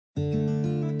Hello.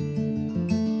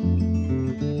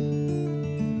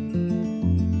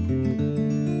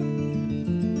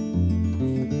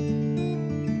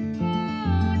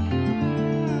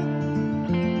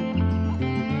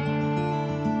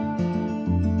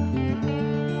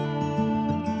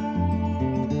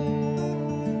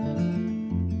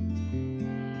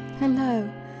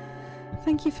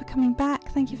 Thank you for coming back.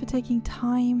 Thank you for taking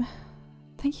time.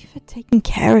 Thank you for taking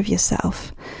care of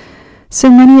yourself. So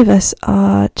many of us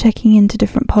are checking into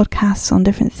different podcasts on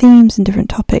different themes and different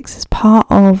topics as part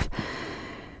of,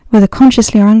 whether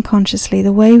consciously or unconsciously,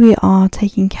 the way we are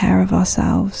taking care of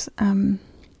ourselves. And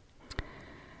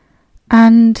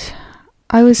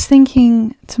I was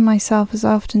thinking to myself, as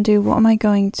I often do, what am I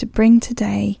going to bring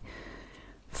today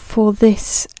for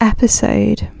this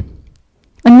episode?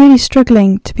 I'm really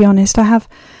struggling, to be honest. I have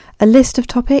a list of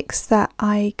topics that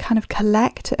I kind of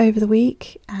collect over the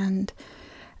week and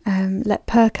let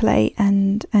percolate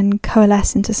and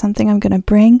coalesce into something I'm going to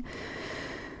bring.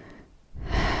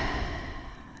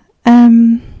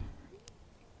 And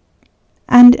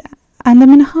I'm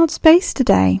in a hard space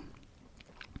today.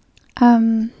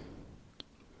 I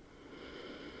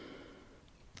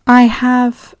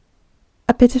have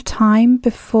a bit of time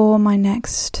before my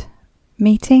next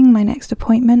meeting, my next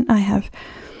appointment. I have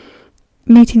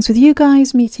meetings with you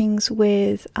guys, meetings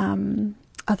with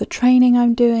other training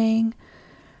I'm doing,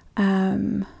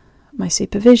 my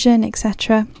supervision,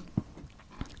 etc.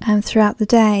 And throughout the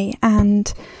day,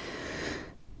 and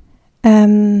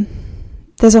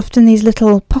there's often these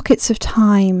little pockets of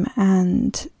time,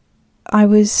 and I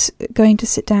was going to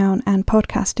sit down and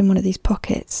podcast in one of these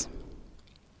pockets.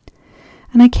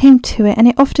 And I came to it, and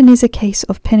it often is a case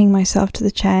of pinning myself to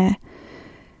the chair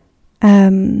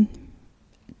to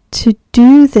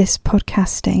do this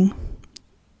podcasting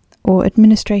or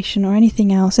administration or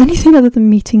anything else, anything other than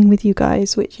meeting with you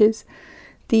guys, which is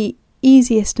the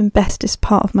easiest and bestest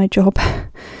part of my job.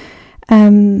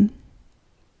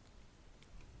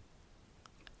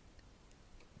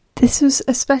 This was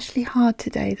especially hard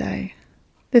today, though.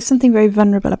 There's something very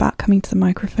vulnerable about coming to the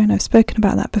microphone. I've spoken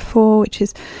about that before, which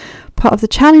is part of the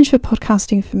challenge for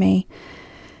podcasting for me.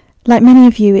 Like many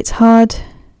of you, it's hard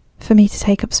for me to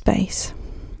take up space.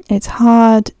 It's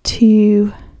hard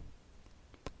to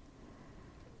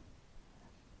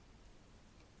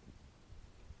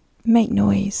make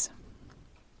noise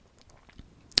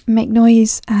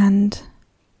and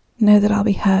know that I'll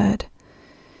be heard.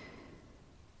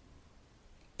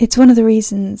 It's one of the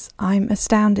reasons I'm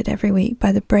astounded every week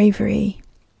by the bravery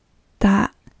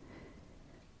that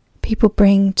people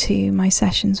bring to my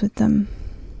sessions with them.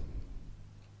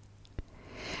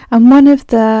 And one of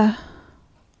the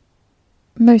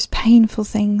most painful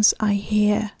things I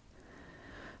hear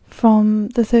from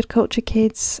the third culture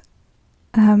kids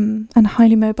and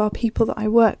highly mobile people that I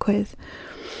work with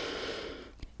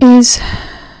is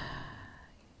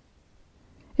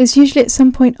usually at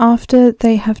some point after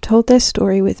they have told their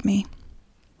story with me.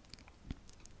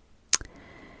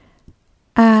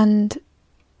 And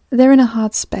they're in a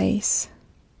hard space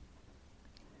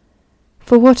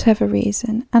for whatever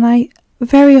reason. And I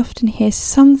very often hear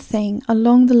something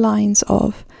along the lines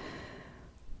of,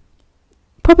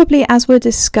 probably as we're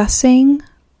discussing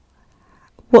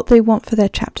what they want for their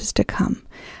chapters to come,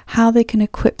 how they can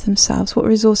equip themselves, what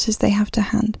resources they have to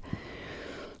hand.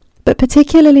 But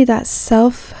particularly that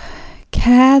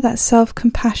self-care, that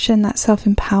self-compassion, that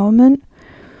self-empowerment,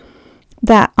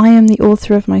 that I am the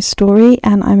author of my story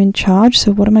and I'm in charge,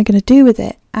 so what am I going to do with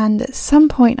it? And at some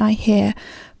point I hear,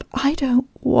 but I don't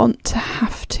want to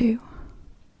have to.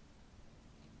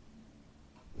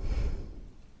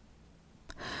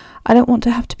 I don't want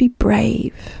to have to be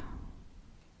brave.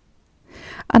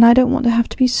 And I don't want to have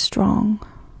to be strong.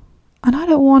 And I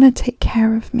don't want to take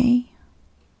care of me.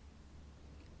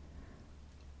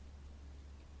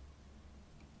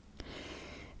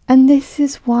 And this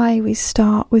is why we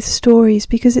start with stories,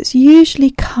 because it's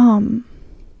usually come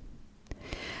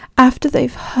after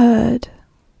they've heard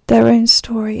their own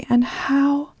story and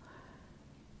how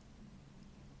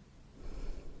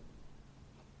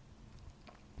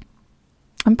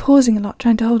I'm pausing a lot,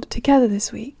 trying to hold it together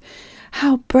this week.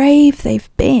 How brave they've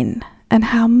been and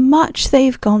how much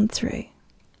they've gone through.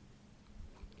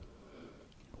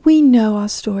 We know our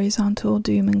stories aren't all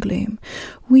doom and gloom.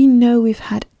 We know we've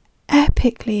had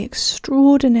epically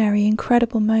extraordinary,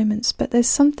 incredible moments, but there's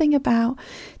something about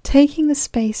taking the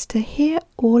space to hear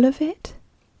all of it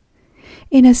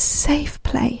in a safe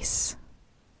place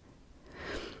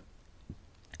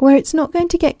where it's not going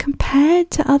to get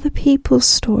compared to other people's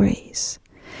stories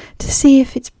to see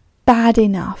if it's bad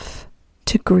enough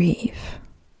to grieve.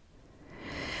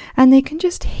 And they can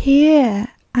just hear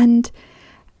And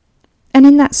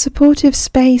in that supportive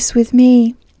space with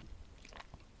me,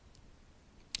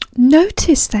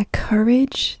 notice their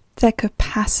courage, their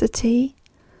capacity,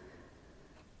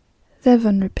 their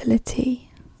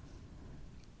vulnerability,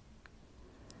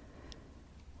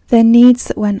 their needs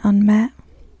that went unmet.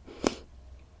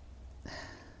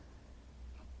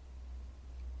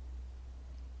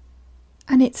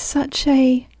 And it's such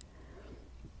a,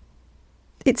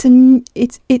 it's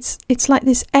like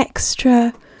this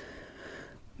extra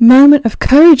moment of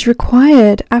courage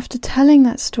required after telling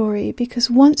that story, because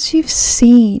once you've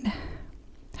seen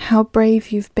how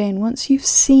brave you've been, once you've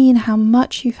seen how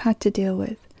much you've had to deal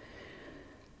with,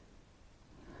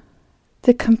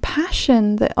 the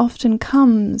compassion that often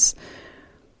comes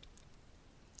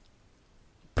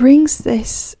brings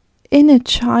this inner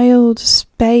child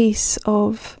space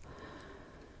of,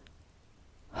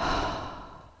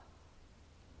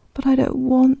 but I don't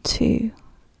want to.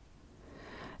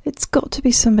 It's got to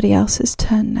be somebody else's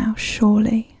turn now,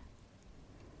 surely.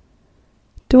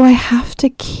 Do I have to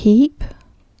keep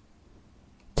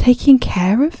taking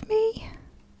care of me?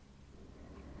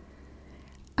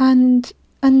 And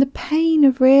the pain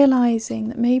of realizing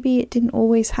that maybe it didn't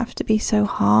always have to be so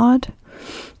hard,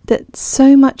 that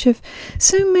so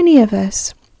many of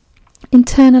us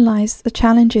internalize the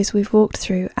challenges we've walked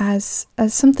through as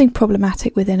something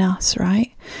problematic within us,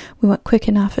 right? We weren't quick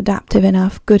enough, adaptive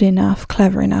enough, good enough,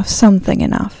 clever enough, something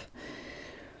enough.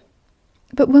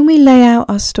 But when we lay out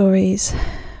our stories,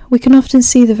 we can often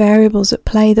see the variables at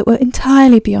play that were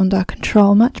entirely beyond our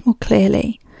control much more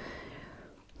clearly.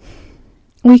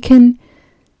 We can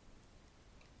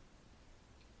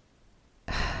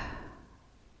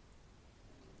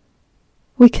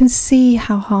see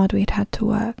how hard we'd had to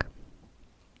work.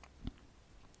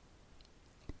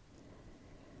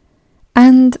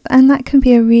 And that can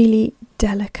be a really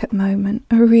delicate moment,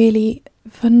 a really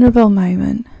vulnerable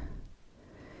moment,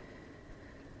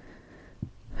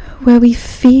 where we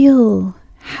feel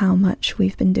how much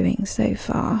we've been doing so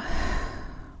far,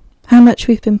 how much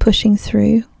we've been pushing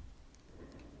through.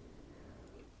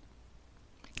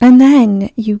 And then,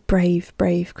 you brave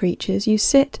creatures, you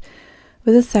sit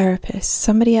with a therapist,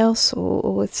 somebody else,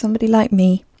 or with somebody like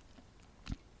me,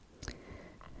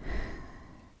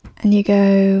 and you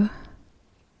go,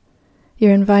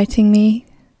 you're inviting me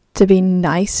to be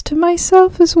nice to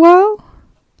myself as well?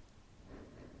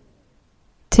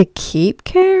 To keep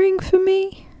caring for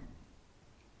me?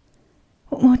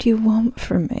 What more do you want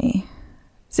from me?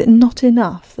 Is it not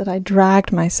enough that I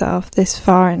dragged myself this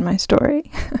far in my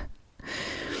story?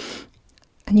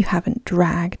 And you haven't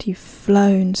dragged, you've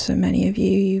flown, so many of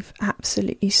you, you've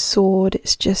absolutely soared.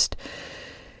 It's just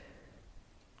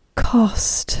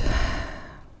cost.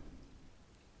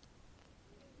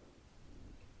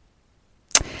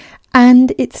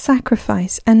 And it's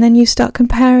sacrifice. And then you start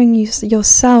comparing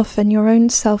yourself and your own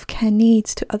self-care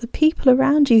needs to other people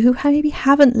around you who maybe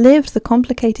haven't lived the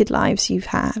complicated lives you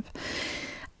have,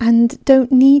 and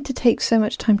don't need to take so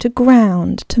much time to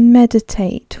ground, to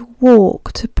meditate, to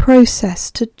walk, to process,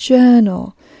 to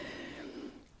journal,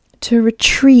 to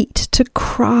retreat, to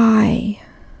cry.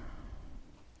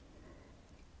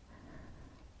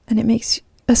 And it makes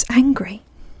us angry.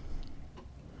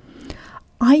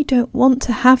 I don't want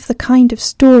to have the kind of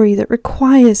story that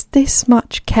requires this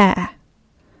much care.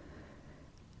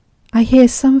 I hear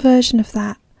some version of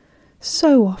that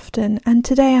so often, and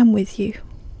today I'm with you.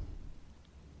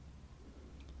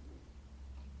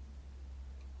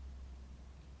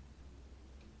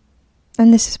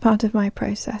 And this is part of my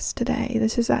process today.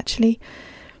 This is actually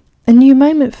a new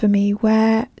moment for me,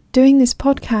 where doing this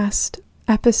podcast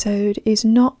episode is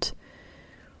not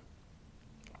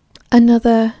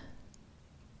another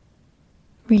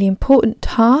really important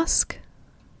task,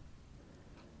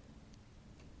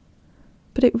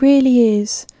 but it really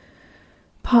is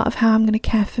part of how I'm going to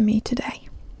care for me today.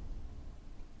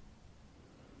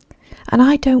 And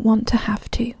I don't want to have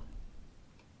to.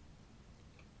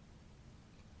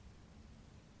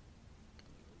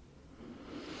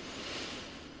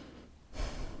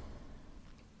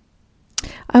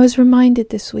 I was reminded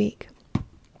this week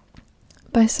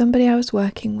by somebody I was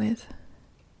working with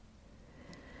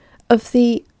of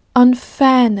the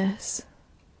unfairness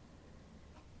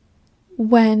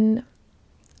when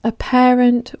a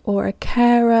parent or a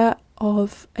carer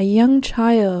of a young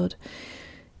child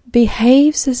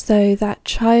behaves as though that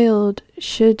child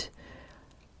should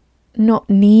not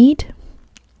need,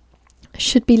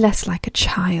 should be less like a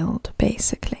child,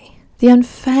 basically. The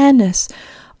unfairness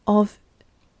of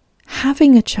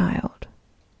having a child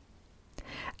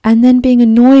and then being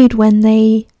annoyed when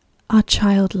they are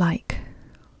childlike.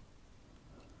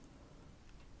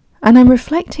 And I'm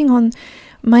reflecting on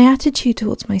my attitude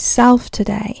towards myself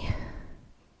today.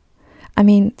 I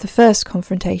mean, the first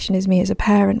confrontation is me as a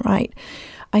parent, right?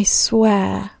 I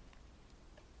swear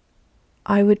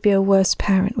I would be a worse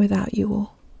parent without you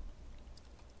all.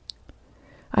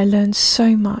 I learned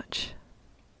so much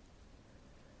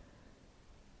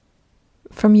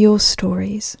from your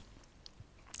stories,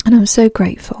 and I'm so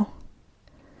grateful.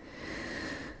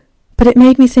 But it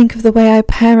made me think of the way I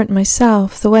parent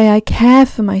myself, the way I care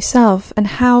for myself, and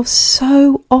how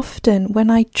so often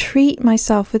when I treat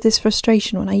myself with this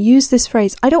frustration, when I use this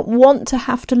phrase, I don't want to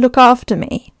have to look after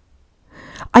me.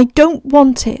 I don't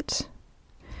want it.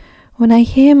 When I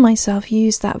hear myself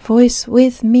use that voice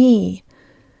with me,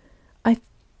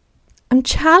 I'm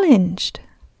challenged.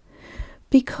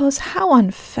 Because how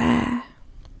unfair.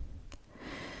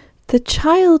 The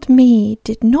child me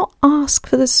did not ask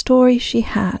for the story she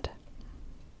had.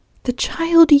 The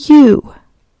child you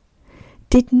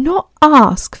did not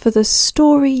ask for the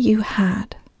story you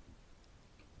had.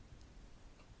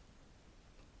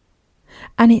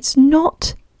 And it's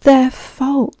not their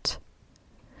fault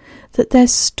that their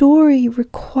story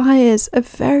requires a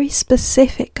very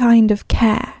specific kind of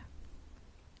care.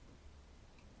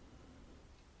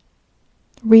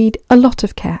 Read a lot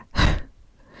of care.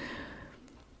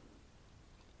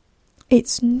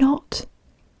 It's not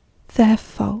their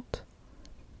fault.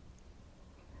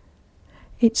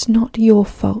 It's not your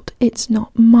fault. It's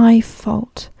not my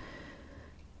fault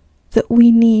that we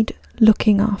need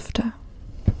looking after.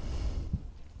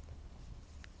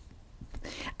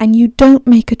 And you don't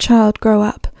make a child grow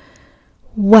up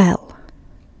well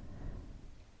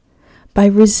by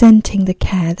resenting the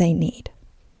care they need.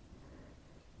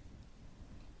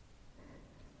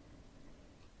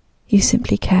 You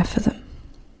simply care for them.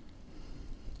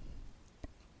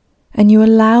 And you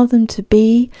allow them to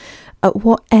be at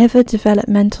whatever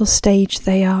developmental stage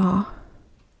they are.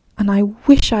 And I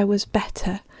wish I was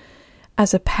better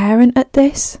as a parent at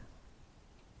this.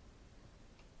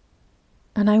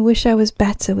 And I wish I was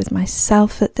better with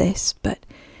myself at this. But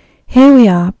here we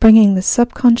are, bringing the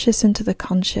subconscious into the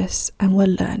conscious, and we're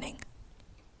learning.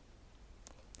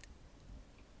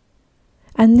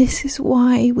 And this is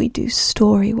why we do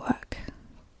story work.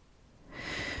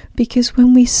 Because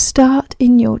when we start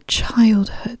in your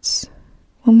childhoods,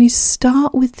 when we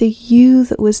start with the you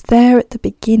that was there at the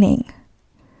beginning,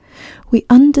 we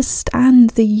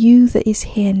understand the you that is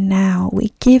here now.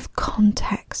 We give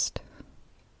context.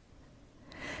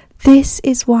 This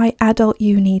is why adult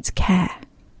you needs care,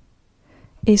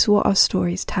 is what our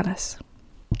stories tell us.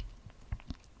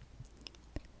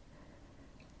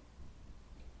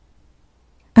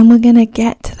 And we're going to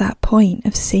get to that point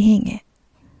of seeing it.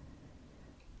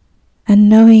 And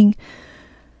knowing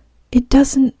it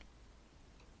doesn't,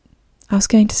 I was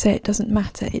going to say it doesn't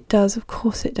matter. It does, of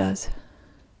course it does.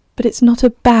 But it's not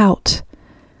about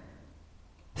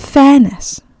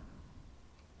fairness.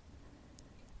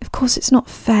 Of course it's not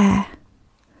fair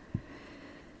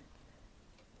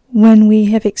when we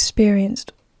have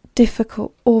experienced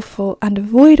difficult, awful and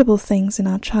avoidable things in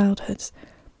our childhoods.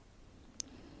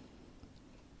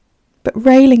 But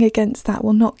railing against that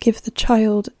will not give the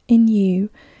child in you,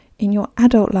 in your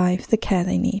adult life, the care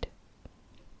they need.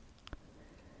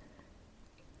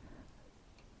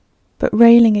 But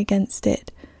railing against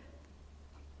it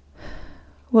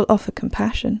will offer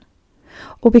compassion,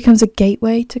 or becomes a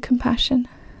gateway to compassion.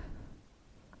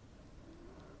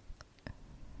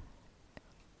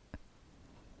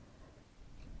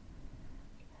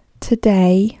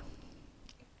 Today,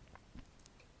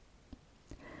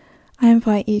 I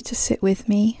invite you to sit with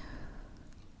me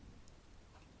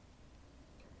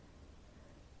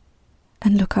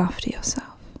and look after yourself.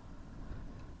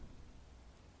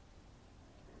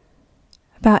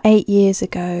 About 8 years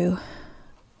ago,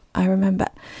 I remember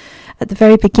at the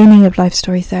very beginning of Life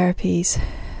Story Therapies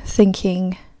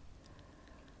thinking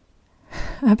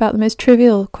about the most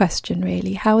trivial question,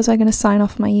 really. How was I going to sign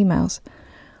off my emails?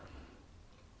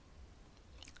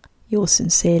 Yours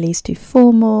sincerely's too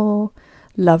formal.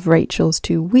 Love Rachel's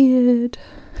too weird.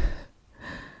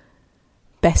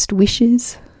 Best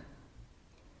wishes.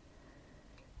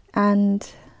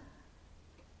 And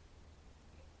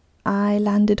I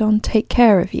landed on take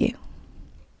care of you.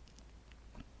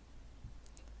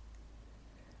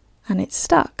 And it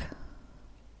stuck.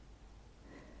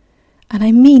 And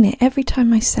I mean it every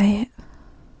time I say it.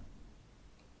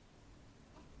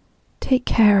 Take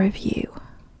care of you.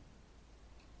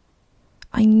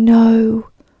 I know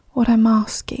what I'm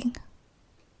asking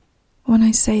when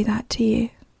I say that to you.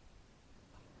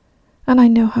 And I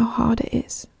know how hard it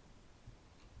is.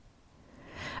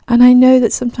 And I know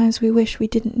that sometimes we wish we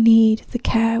didn't need the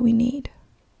care we need.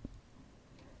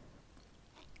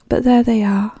 But there they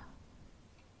are,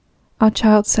 our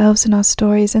child selves and our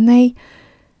stories, and they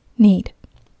need.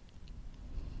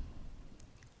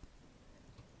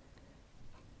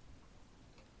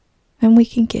 And we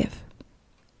can give.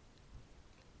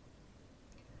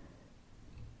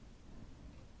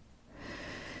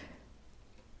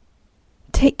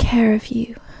 Take care of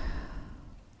you.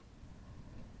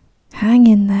 Hang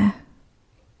in there.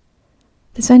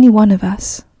 There's only one of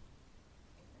us.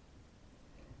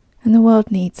 And the world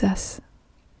needs us.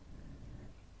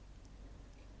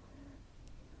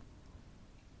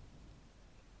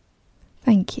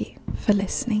 Thank you for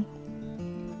listening.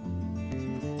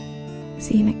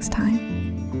 See you next time.